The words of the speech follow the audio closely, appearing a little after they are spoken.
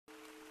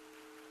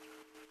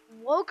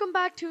welcome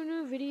back to a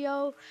new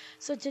video.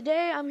 So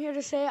today I'm here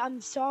to say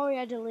I'm sorry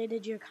I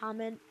deleted your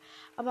comment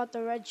about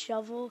the red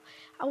shovel.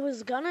 I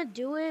was gonna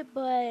do it,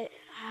 but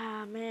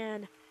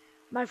man,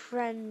 my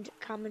friend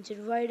commented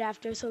right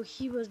after, so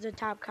he was the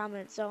top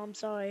comment. So I'm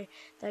sorry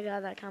that guy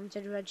that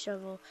commented red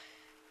shovel.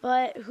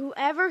 But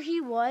whoever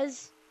he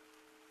was,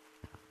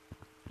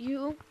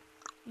 you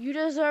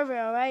deserve it,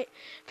 alright?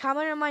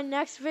 Comment on my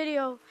next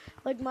video,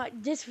 like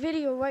this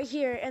video right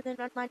here, and then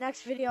on my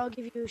next video I'll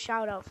give you a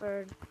shout out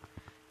for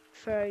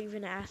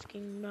even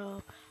asking.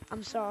 No,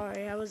 I'm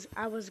sorry. I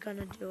was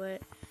gonna do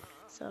it.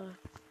 So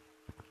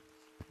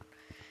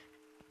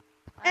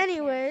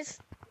anyways,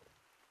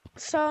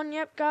 so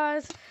yep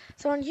guys.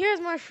 So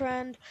here's my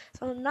friend.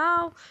 So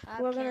now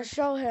we're gonna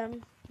show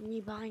him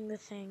me buying the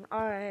thing.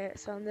 Alright,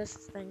 so this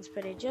thing's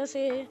pretty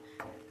juicy,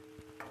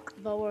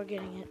 but we're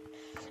getting it.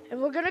 And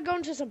we're gonna go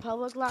into some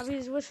public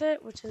lobbies with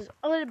it, which is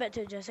a little bit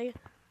too juicy.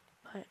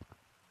 But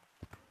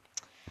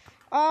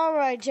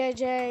alright,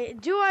 JJ,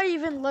 do I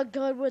even look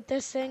good with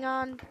this thing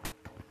on?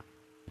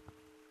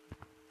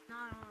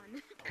 Not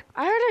on.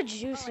 I heard a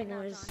juicy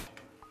noise.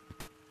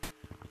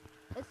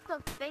 It's the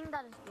thing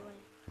that is doing.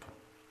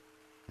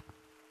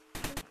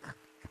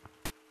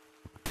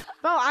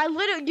 Bro,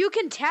 you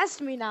can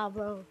test me now,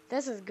 bro.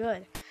 This is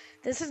good.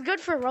 This is good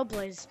for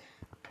roleplays.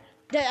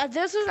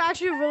 This is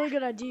actually a really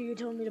good idea you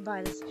told me to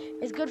buy this.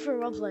 It's good for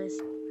roleplays.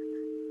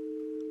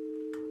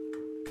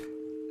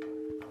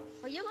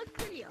 Well, you look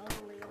pretty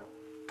ugly.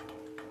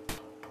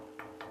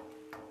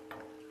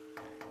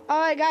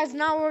 Alright guys,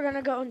 now we're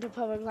gonna go into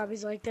public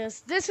lobbies like this.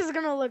 This is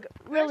gonna look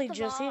really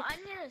juicy. First of all, I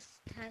need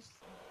to test.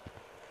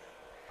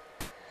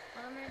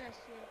 I'm gonna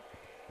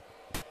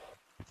see.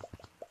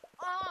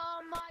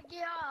 Oh my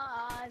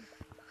god!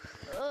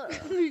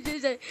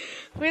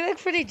 We look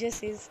pretty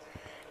juicies.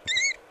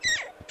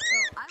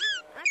 I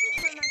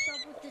prefer myself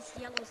with this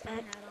yellow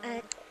sun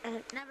hat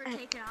on. Never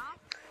take it off.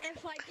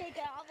 If I take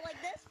it off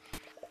like this.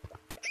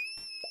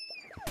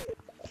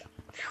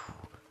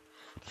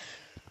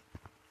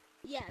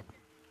 Yeah.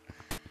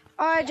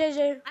 Alright,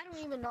 JJ. I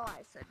don't even know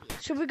I said yeah.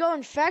 Should we go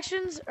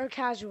infections or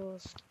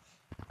casuals?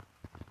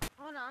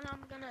 Hold on,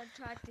 I'm gonna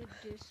try to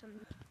do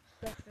some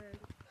different.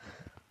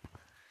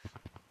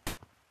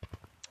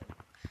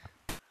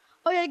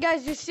 Oh yeah,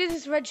 guys, you see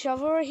this red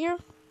shovel right here?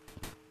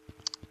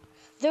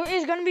 There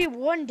is gonna be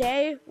one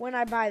day when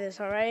I buy this,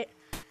 alright?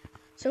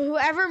 So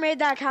whoever made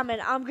that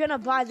comment, I'm gonna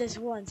buy this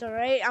once,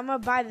 alright? I'm gonna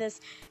buy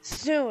this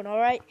soon,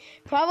 alright?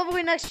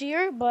 Probably next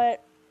year,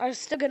 but I'm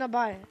still gonna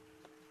buy it.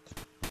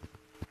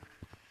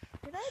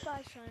 Did I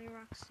buy shiny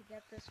rocks to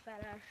get this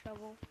fat ass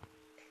shovel?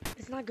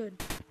 It's not good.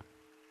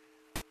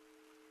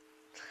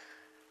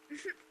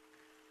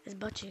 It's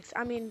butt cheeks.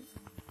 I mean,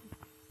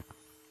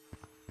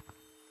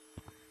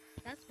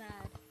 that's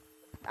bad.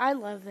 I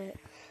love it.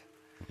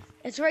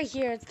 It's right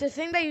here. It's the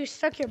thing that you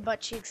stuck your butt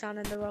cheeks on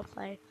in the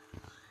roleplay.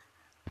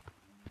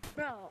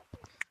 Bro,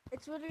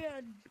 it's literally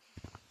an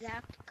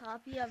exact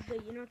copy of the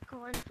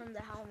unicorn from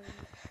the Halloween.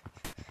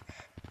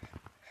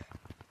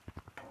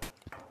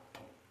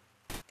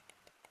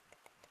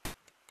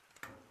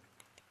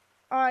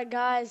 Alright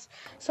guys,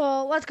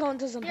 so let's go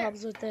into some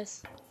pubs with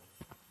this.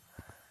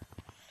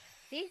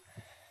 See?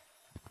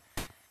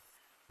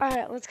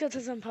 Alright, let's go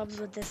to some pubs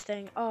with this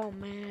thing. Oh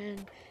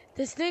man,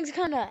 this thing's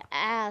kind of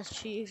ass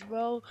cheeks,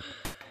 bro.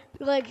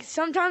 Like,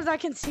 sometimes I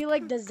can see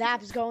like the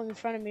zaps going in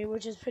front of me,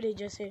 which is pretty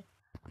juicy.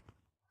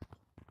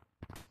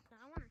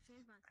 I want to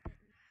change my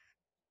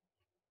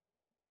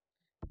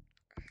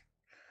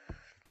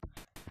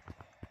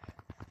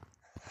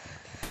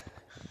kitten.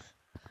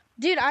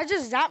 Dude, I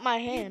just zapped my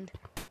hand.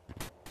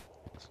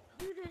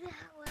 You did it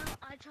well.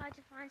 I tried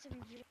to find some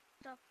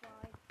stuff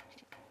like.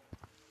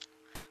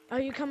 Are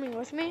you coming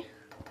with me?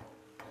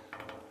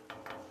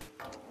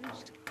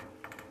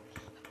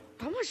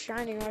 How much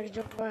shining rockets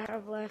do I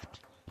have left?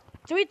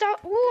 So we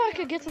thought, ooh, I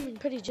could get something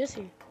pretty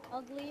juicy.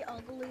 Ugly,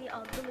 ugly,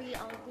 ugly,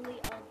 ugly,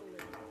 ugly.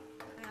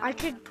 I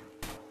could.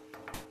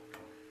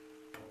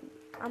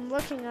 I'm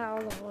looking at all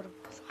the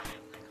waterfalls.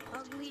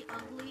 Ugly,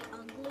 ugly,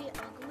 ugly,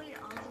 ugly,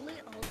 ugly,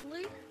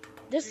 ugly.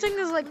 This thing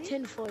is like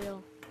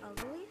tinfoil.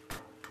 Ugly.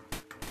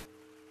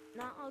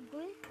 Not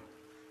ugly.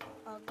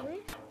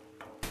 Ugly.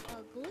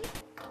 Ugly.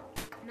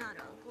 Not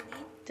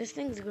ugly. This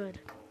thing's good.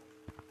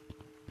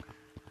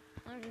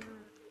 I don't even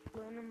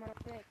know what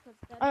to pick.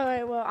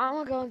 Alright, well, I'm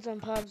gonna go in some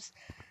pubs.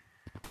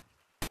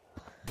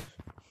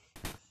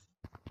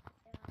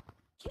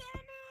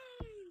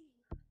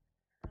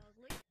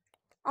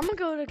 I'm gonna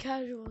go to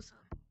casuals.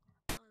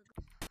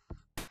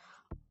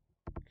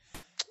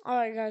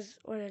 Alright guys,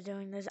 we're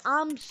doing this.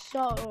 I'm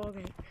so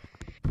okay.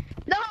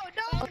 No.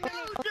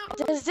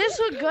 Does this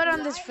look good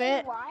on this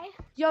fit? Why?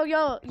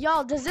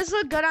 Yo, does this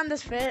look good on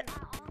this fit? I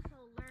also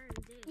learned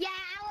this. Yeah,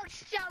 I look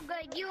so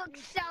good. You look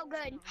so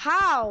good.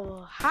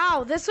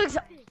 How? This looks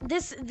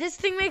this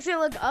thing makes it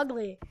look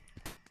ugly.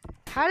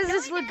 How does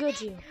this look good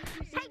to you?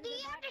 Hey, do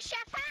you have the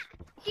chef hat?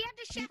 Do you have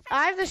the chef hat?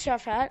 I have the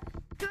chef hat.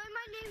 Join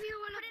my name, you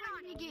want to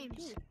play mini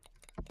games.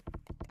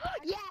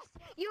 Yes,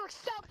 you look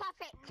so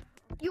perfect.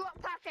 You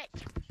look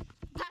perfect.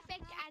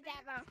 Perfect as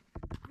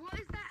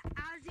is that,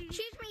 Ozzy?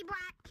 Choose me,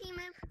 Black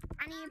Teamer.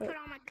 I need to put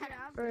on my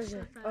cutoff. Where is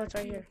it? Oh, it's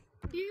right here.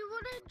 Do you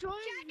want to join?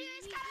 Should I do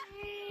this cutoff?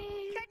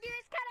 Should I do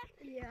this cutoff?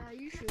 Yeah,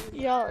 you should.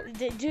 Yo,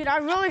 dude, I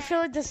really feel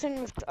like this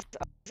thing was.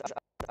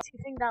 You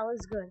think that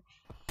looks good?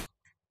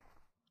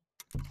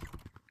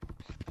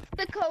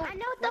 The code. I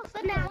know the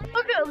finale.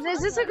 Okay,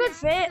 is this a good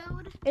fit?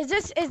 Is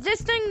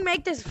this thing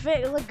make this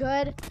fit look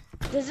good?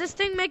 Does this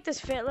thing make this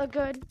fit look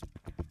good?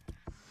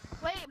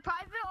 Wait,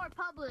 private or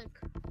public?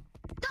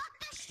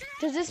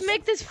 Does this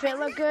make this fit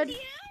look good?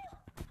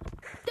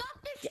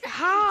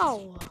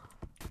 How?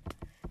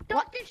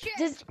 Dr.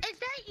 Strange, is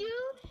that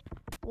you?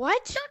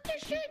 What? Dr.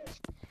 Strange,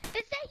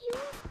 is that you?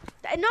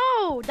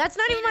 No, that's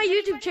not even my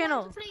YouTube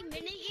channel.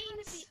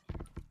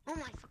 Oh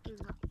my fucking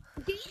god.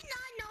 Do you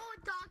not know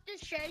Dr.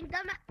 Strange? Yo,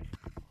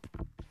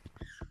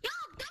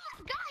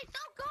 guys,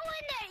 don't go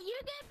in there.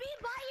 You're gonna be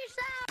by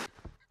yourself.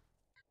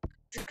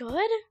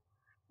 Good?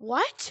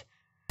 What?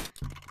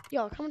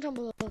 Yo, comment down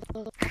below.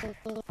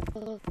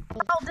 Oh,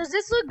 does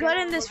this look good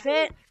in this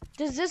fit?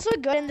 Does this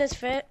look good in this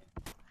fit?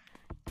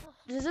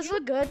 Does this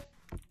look good?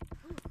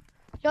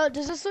 Yo,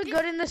 does this look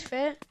good in this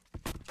fit?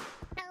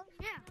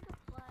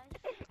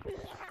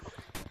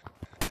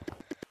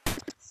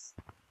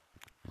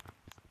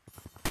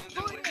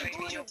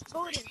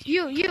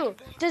 You.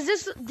 Does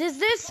this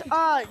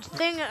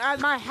thing,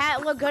 my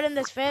hat look good in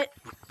this fit?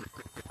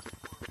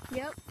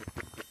 Yep.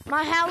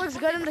 My hat looks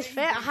good in this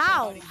fit?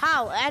 How?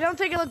 I don't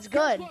think it looks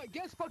good.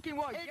 Guess fucking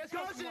what? It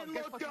doesn't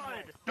look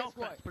good. Guess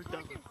what?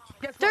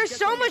 There's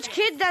so much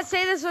kids that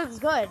say this looks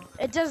good.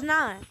 It does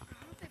not.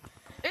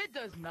 It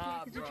does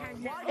not, bro.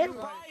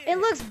 It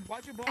looks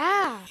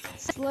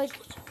ass. Like,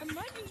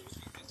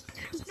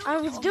 I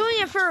was doing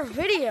it for a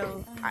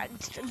video.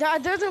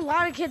 There's a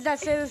lot of kids that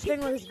say this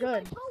thing looks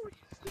good.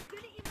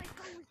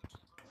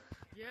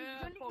 Yeah,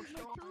 folks.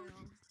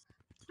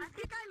 I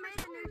think I made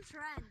a new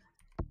trend.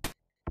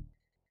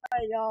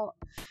 Alright, y'all.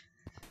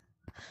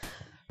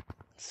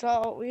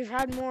 So, we've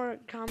had more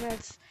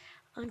comments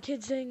on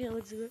kids saying it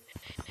looks good.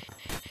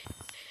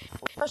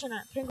 Russian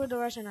eye. Pink with the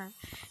Russian eye.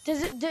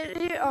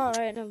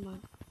 Alright, never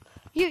mind.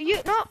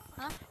 No.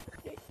 Huh?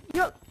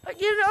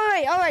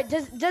 Alright.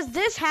 Does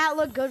this hat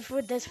look good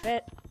with this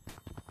fit?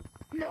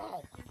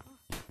 No.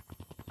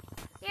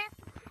 Yeah.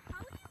 How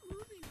are you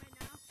moving right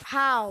now?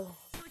 How?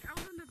 Like, I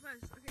was on the bus.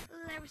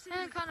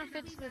 Okay. It kind of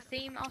fits the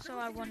theme. Also,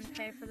 I wouldn't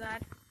pay for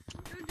that.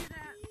 Don't do that.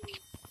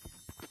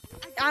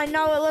 I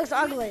know it looks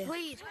ugly.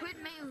 Please, quit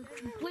me.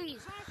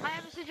 Please. I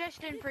have a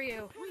suggestion for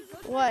you.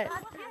 What?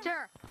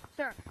 Sir.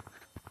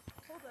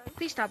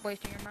 Please stop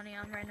wasting your money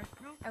on random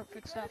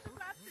outfit stuff.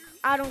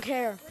 I don't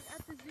care.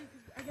 At the zoo,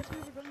 I guess we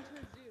were going to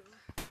a zoo.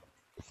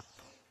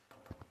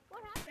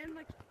 What happened?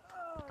 Like,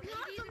 you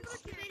want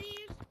some good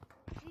kitties?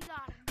 She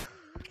got him.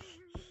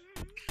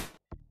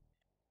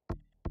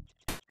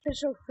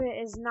 Official fit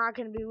is not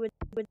gonna be with.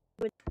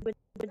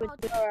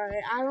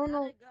 Alright, I don't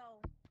know.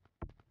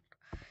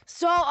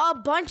 So a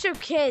bunch of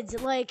kids,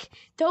 like,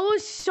 there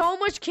was so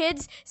much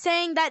kids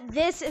saying that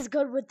this is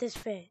good with this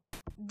fit.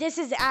 This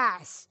is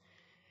ass.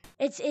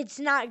 It's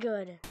not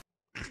good.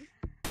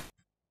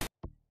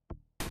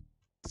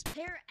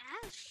 They're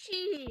ass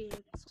cheeks.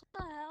 What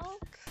the hell?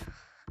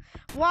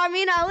 Well, I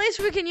mean, at least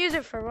we can use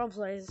it for role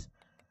plays.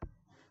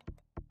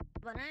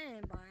 But I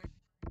didn't buy it.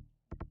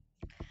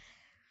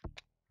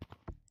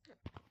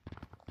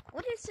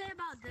 What do you say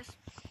about this?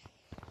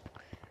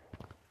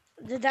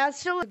 Did that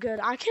still look good?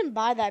 I can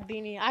buy that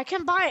beanie. I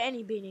can buy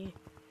any beanie.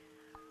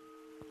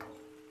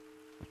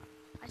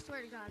 I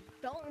swear to God,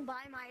 don't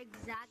buy my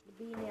exact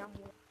beanie I'm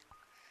wearing.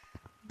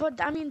 But,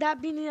 I mean,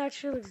 that beanie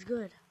actually looks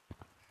good.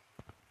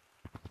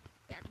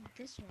 Yeah,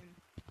 this one.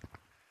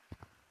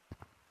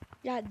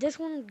 Yeah, this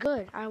one's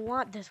good. I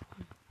want this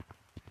one.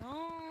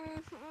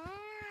 Oh,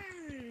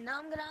 now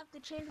I'm gonna have to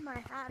change my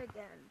hat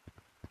again.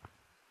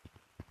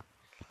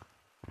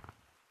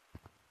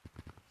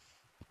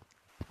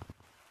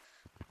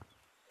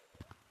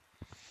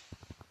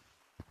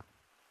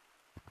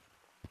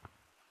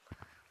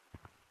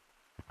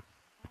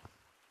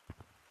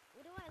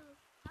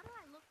 How do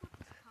I look with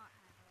this pot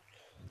hat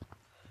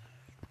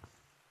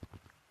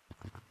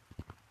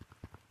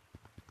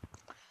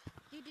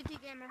on? DDT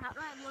Gamer, how do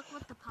I look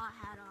with the pot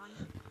hat on?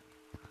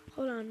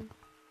 Hold on.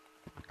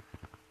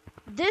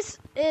 This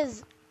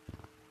is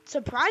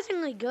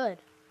surprisingly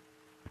good.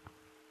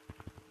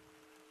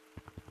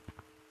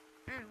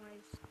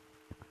 Anyways.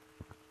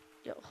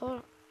 Yo, hold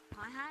on.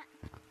 Pot hat?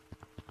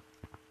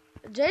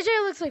 JJ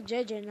looks like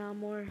JJ now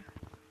more.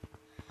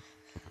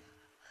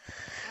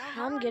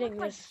 I'm getting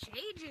this. Like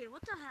JJ,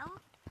 what the hell?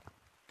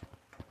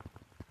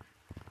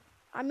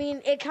 I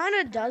mean, it kind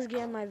of does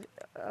get my.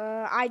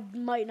 I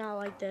might not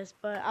like this,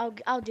 but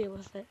I'll deal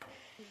with it.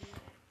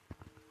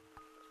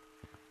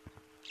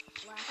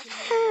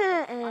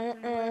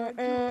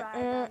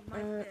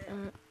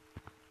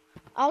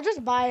 I'll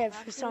just buy it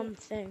for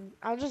something.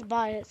 I'll just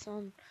buy it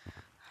some.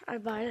 I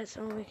buy it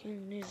so we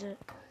can use it.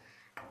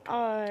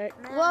 Alright.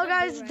 Well,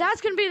 guys,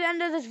 that's gonna be the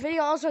end of this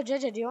video. Also,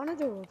 JJ, do you want to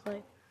do a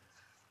roleplay?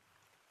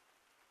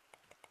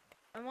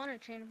 I want to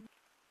change.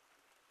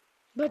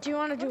 But do you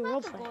want to do What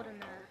about the roleplay? golden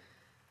man?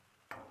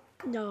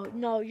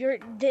 No,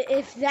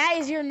 if that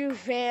is your new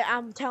fit,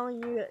 I'm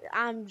telling you,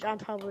 I'm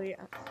probably.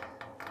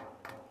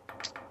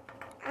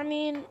 I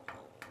mean,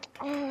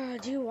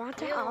 do you want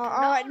that?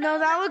 Ew, No,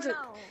 that looks. no.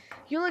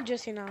 You look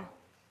juicy now.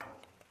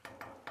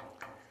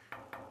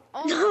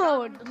 Oh my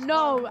No, God, I'm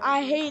no, disgusted.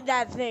 I hate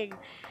that thing.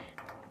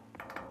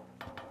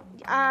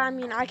 I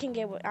mean, I can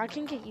get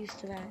used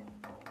to that.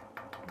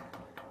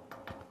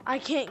 I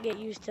can't get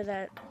used to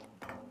that.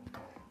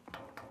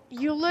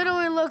 You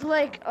literally look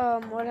like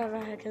whatever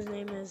the heck his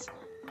name is.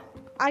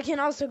 I can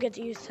also get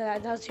used to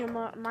that. That's your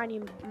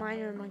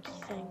minor monkey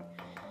thing.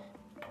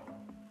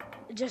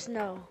 Just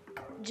know.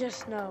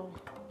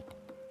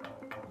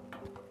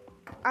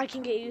 I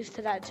can get used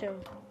to that too.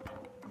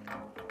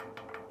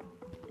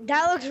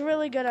 That looks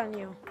really good on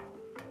you.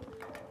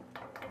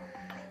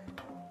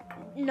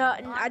 No,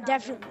 I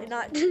definitely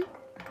not.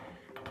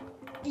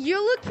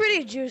 You look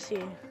pretty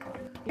juicy.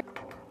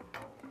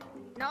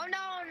 No,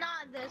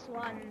 not this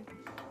one.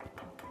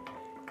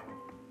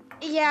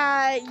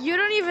 Yeah, you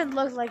don't even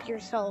look like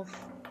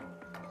yourself.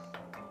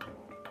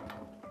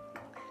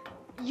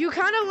 You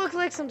kind of look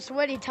like some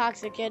sweaty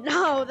toxic kid.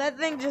 No, that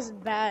thing just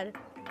bad.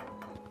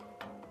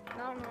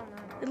 No.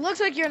 It looks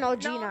like you're an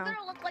OG No, now. I'm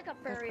gonna look like a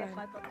furry That's if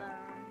I put that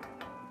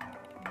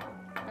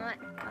on. I'm gonna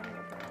put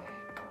it.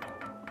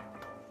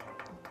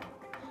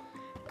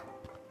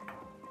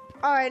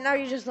 All right, now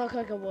you just look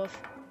like a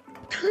wolf.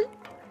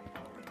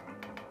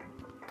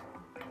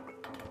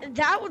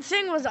 That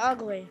thing was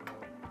ugly.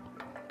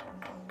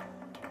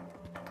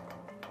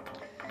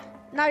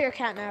 Now you're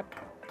catnap.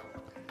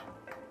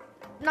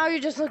 Now you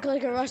just look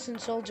like a Russian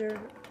soldier.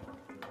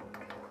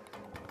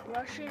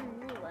 Russian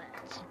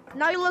roulette.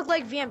 Now you look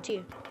like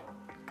VMT.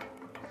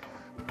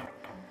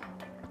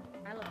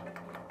 I look like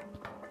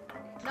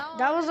No.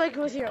 That was like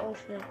with your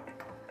outfit.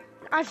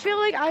 I feel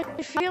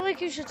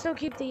like you should still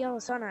keep the yellow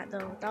sun hat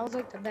though. That was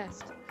like the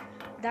best.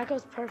 That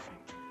goes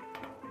perfect.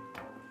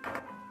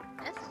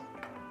 This?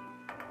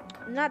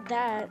 Not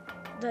that.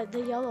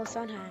 The yellow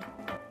sun hat.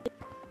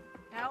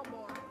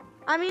 Cowboy.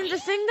 I mean, the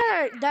thing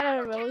that I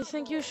really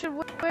think you should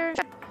wear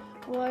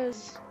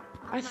was,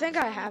 I think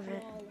I have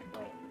it.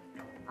 Wait.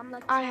 I'm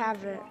like I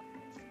have it.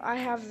 I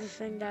have the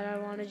thing that I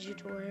wanted you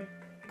to wear.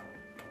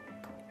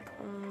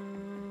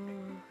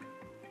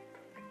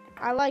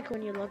 I like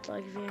when you looked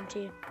like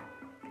VMT.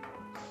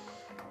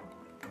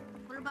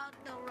 What about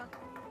the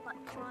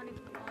electronic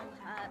ball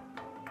hat?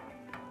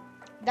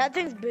 That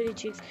thing's booty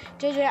cheeks.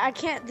 JJ, I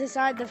can't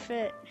decide the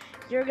fit.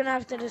 You're gonna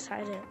have to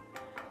decide it.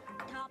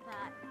 Top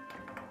hat.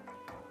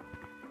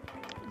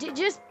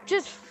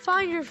 Just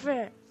find your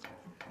fit.